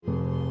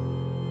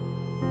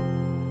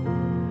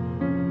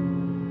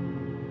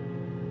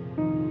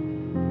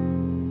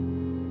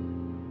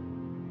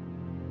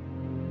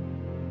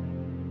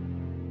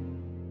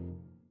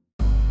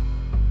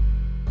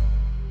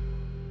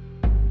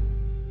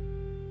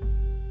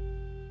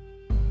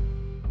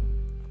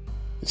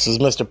This is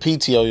Mr.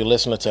 PTO. You're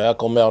listening to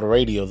Echo Meld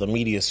Radio, the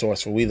media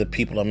source for we the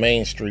people of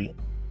Main Street.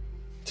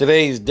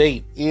 Today's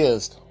date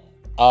is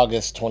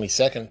August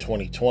 22nd,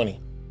 2020.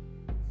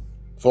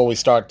 Before we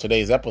start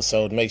today's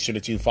episode, make sure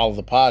that you follow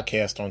the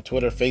podcast on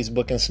Twitter,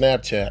 Facebook, and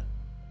Snapchat.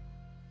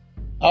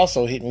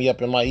 Also, hit me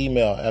up in my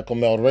email,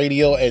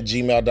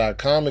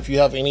 echomeldradio@gmail.com, if you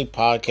have any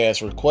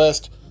podcast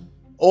requests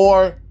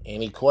or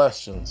any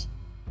questions.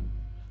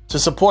 To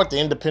support the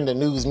independent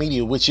news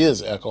media, which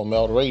is Echo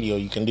Meld Radio,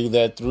 you can do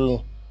that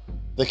through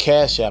the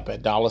Cash App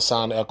at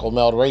 $ Echo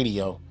Meld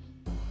Radio.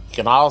 You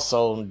can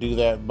also do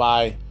that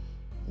by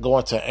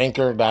going to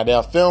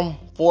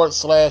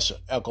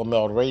anchor.fm/Echo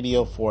Meld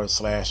Radio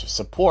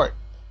 /support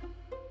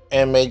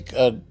and make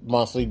a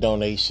monthly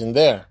donation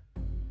there.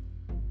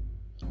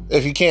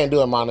 If you can't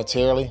do it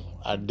monetarily,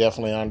 I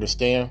definitely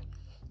understand.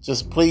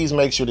 Just please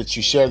make sure that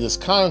you share this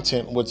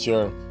content with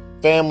your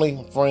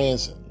family,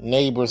 friends,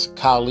 neighbors,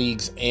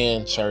 colleagues,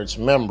 and church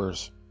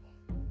members.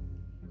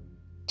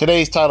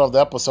 Today's title of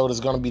the episode is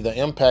going to be the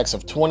impacts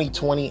of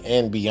 2020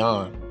 and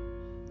beyond.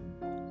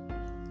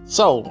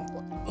 So,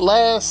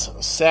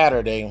 last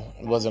Saturday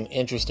was an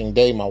interesting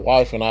day. My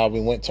wife and I, we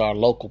went to our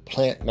local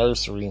plant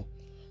nursery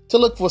to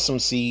look for some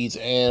seeds,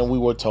 and we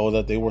were told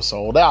that they were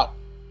sold out.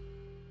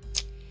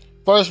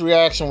 First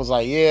reaction was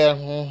like, yeah,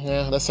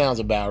 that sounds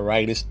about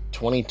right. It's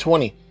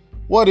 2020.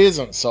 What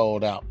isn't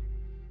sold out?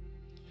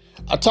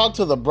 I talked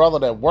to the brother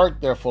that worked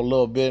there for a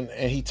little bit,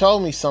 and he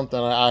told me something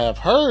I have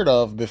heard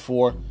of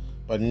before,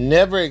 but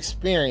never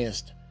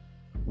experienced,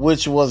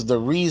 which was the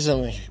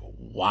reason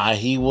why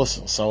he was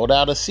sold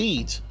out of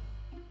seeds.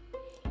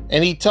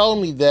 And he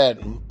told me that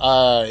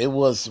it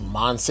was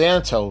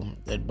Monsanto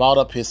that bought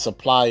up his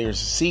supplier's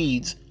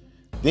seeds,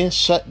 then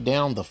shut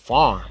down the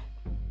farm.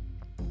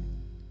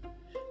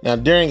 Now,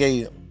 during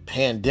a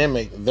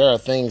pandemic, there are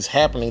things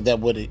happening that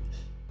would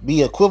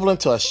be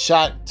equivalent to a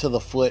shot to the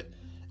foot,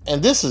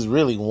 and this is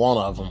really one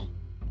of them.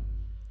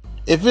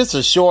 If it's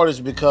a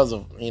shortage because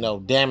of,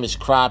 damaged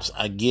crops,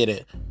 I get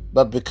it.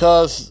 But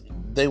because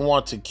they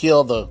want to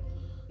kill the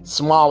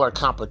smaller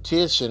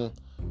competition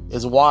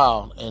is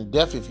wild and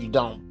deaf if you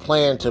don't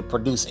plan to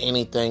produce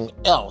anything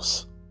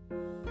else.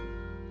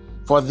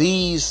 I would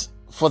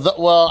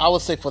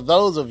say for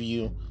those of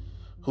you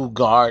who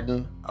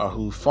garden or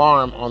who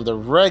farm on the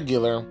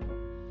regular,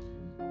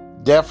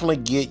 definitely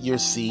get your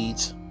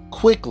seeds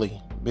quickly,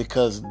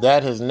 because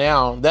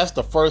that's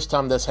the first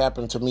time that's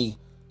happened to me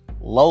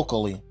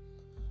locally.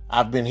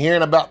 I've been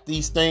hearing about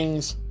these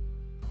things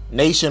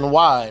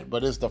nationwide,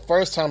 but it's the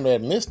first time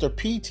that Mr.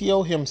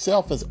 PTO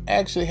himself has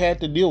actually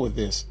had to deal with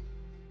this.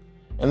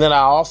 And then I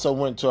also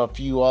went to a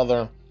few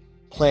other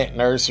plant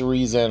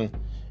nurseries and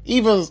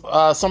even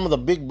some of the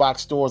big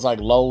box stores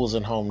like Lowe's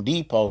and Home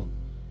Depot,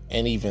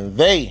 and even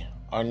they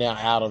are now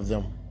out of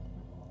them.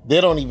 They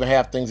don't even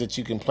have things that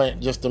you can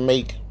plant just to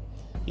make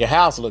your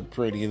house look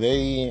pretty.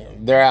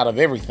 They're out of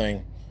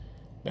everything.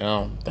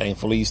 Now,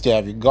 thankfully, you still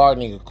have your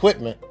gardening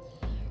equipment,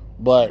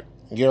 but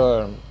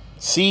your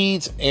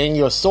seeds and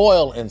your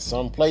soil in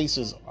some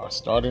places are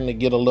starting to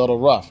get a little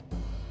rough.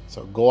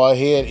 So go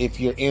ahead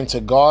if you're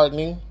into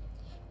gardening,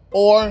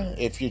 or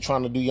if you're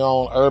trying to do your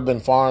own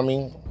urban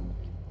farming,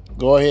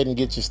 go ahead and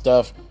get your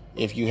stuff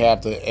if you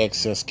have the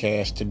excess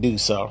cash to do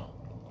so.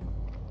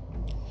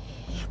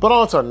 But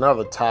on to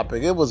another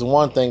topic. It was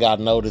one thing I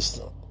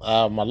noticed.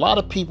 A lot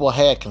of people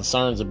had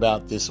concerns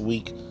about this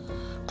week,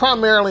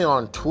 primarily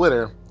on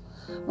Twitter,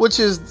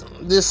 which is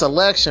this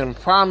election,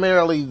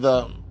 primarily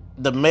the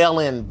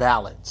mail-in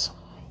ballots.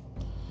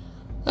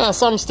 Now,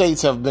 some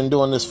states have been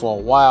doing this for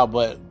a while,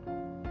 but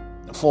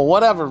for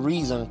whatever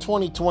reason,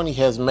 2020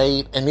 has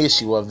made an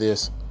issue of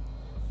this.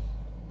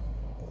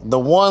 The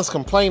ones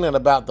complaining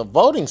about the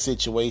voting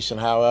situation,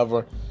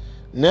 however,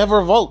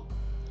 never vote.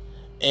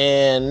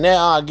 And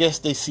now I guess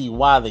they see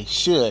why they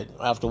should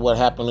after what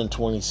happened in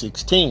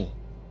 2016.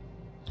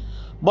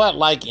 But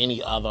like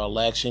any other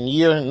election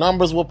year,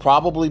 numbers will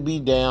probably be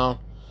down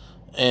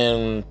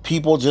and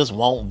people just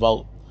won't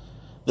vote.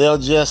 They'll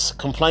just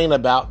complain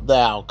about the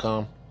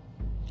outcome.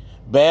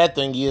 Bad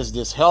thing is,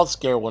 this health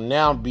scare will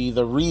now be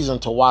the reason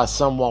to why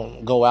some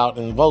won't go out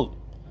and vote.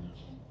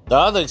 The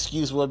other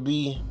excuse would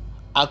be,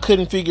 I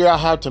couldn't figure out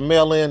how to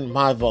mail in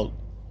my vote.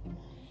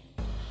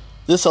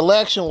 This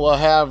election will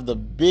have the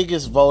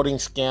biggest voting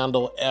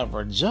scandal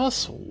ever.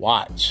 Just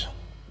watch.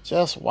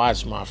 Just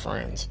watch, my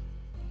friends.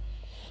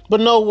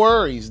 But no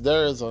worries,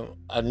 there is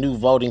a new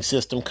voting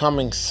system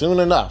coming soon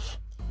enough.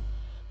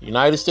 The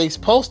United States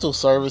Postal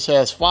Service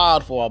has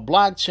filed for a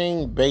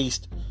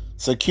blockchain-based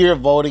secure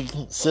voting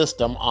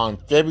system on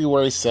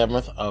February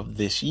 7th of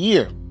this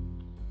year.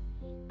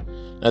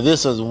 Now,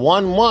 this is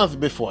 1 month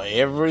before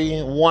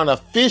everyone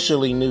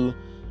officially knew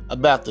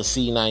about the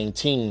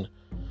C-19.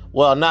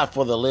 Well, not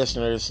for the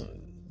listeners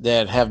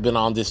that have been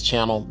on this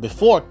channel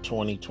before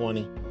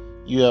 2020.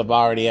 You have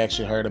already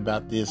actually heard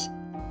about this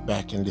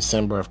back in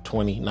December of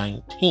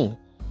 2019.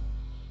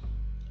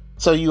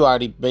 So you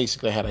already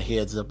basically had a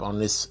heads up on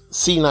this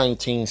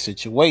C-19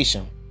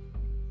 situation.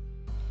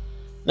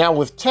 Now,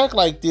 with tech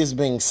like this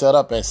being set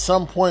up, at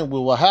some point we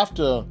will have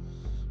to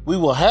we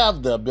will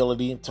have the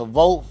ability to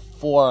vote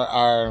for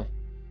our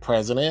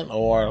president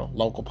or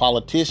local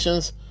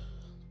politicians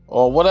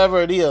or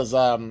whatever it is,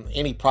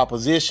 any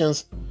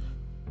propositions,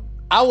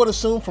 I would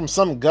assume from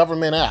some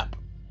government app.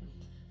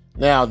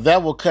 Now,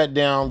 that will cut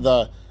down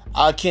the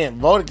I can't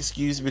vote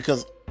excuse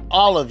because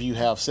all of you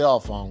have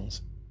cell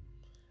phones.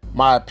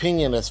 My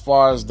opinion as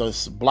far as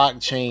this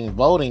blockchain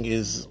voting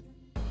is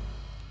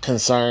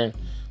concerned,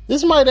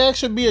 this might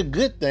actually be a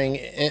good thing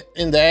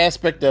in the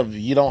aspect of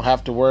you don't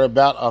have to worry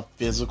about a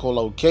physical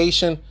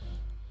location,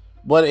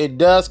 but it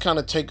does kind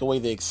of take away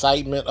the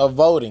excitement of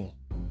voting.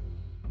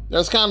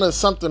 There's kind of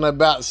something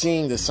about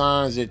seeing the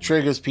signs that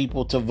triggers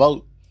people to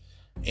vote.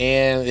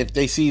 And if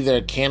they see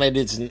their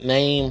candidate's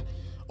name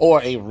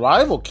or a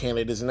rival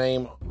candidate's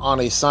name on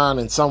a sign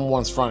in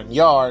someone's front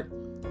yard,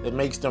 it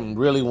makes them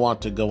really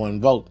want to go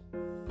and vote.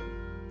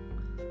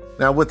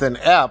 Now, with an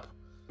app,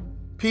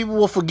 people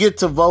will forget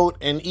to vote,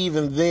 and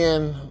even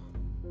then,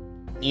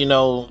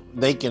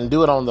 they can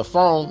do it on the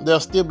phone. They'll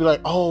still be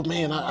like, oh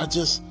man,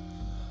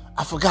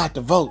 I forgot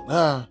to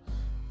vote,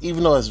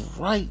 even though it's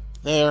right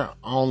there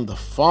on the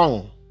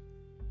phone.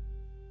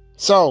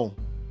 So,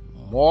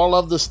 moral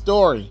of the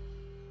story,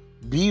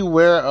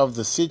 beware of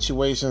the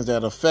situations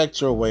that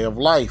affect your way of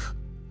life.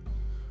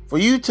 For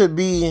you to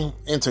be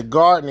into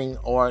gardening,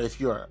 or if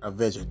you're a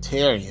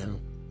vegetarian,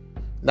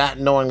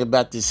 not knowing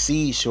about this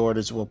seed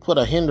shortage will put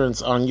a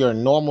hindrance on your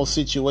normal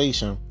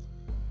situation.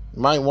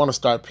 You might want to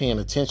start paying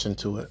attention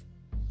to it.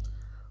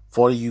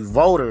 For you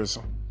voters,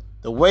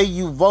 the way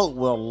you vote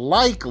will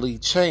likely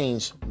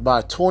change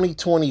by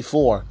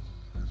 2024.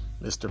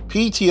 Mr.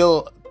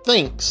 PTO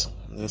thinks,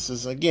 this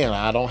is again,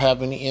 I don't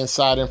have any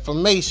inside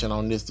information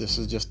on this. This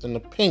is just an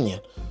opinion.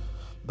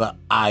 But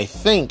I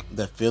think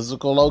that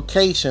physical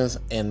locations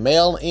and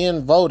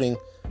mail-in voting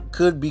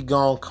could be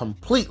gone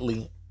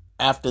completely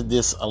after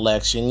this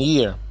election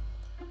year.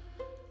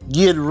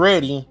 Get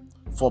ready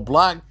for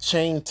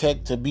blockchain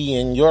tech to be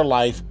in your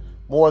life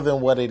more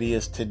than what it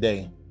is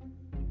today.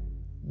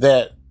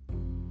 That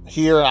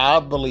here,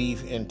 I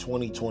believe in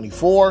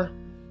 2024,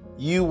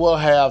 you will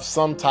have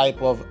some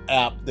type of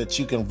app that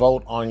you can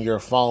vote on your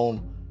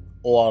phone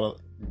or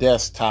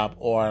desktop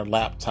or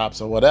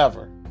laptops or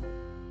whatever.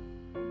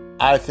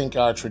 I think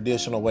our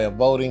traditional way of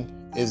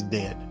voting is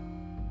dead,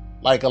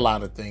 like a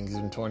lot of things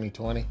in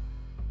 2020.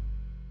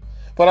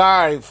 But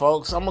all right,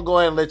 folks, I'm going to go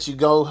ahead and let you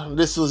go.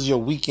 This was your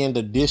weekend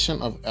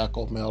edition of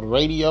Echo Meld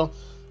Radio.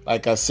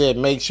 Like I said,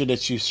 make sure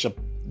that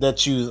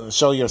you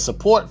show your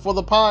support for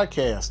the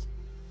podcast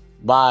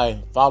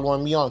by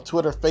following me on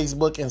Twitter,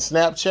 Facebook, and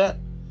Snapchat.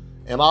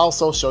 And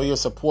also show your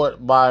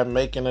support by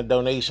making a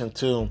donation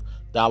to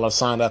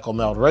 $ Echo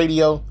Meld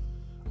Radio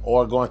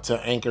or going to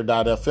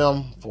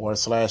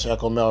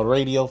anchor.fm/Echo Meld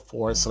Radio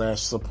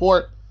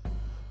 /support.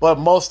 But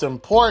most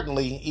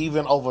importantly,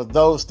 even over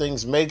those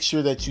things, make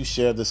sure that you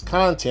share this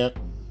content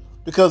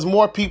because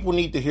more people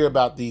need to hear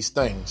about these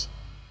things.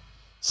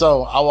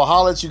 So I will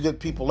holler at you good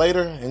people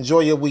later.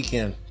 Enjoy your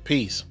weekend.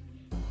 Peace.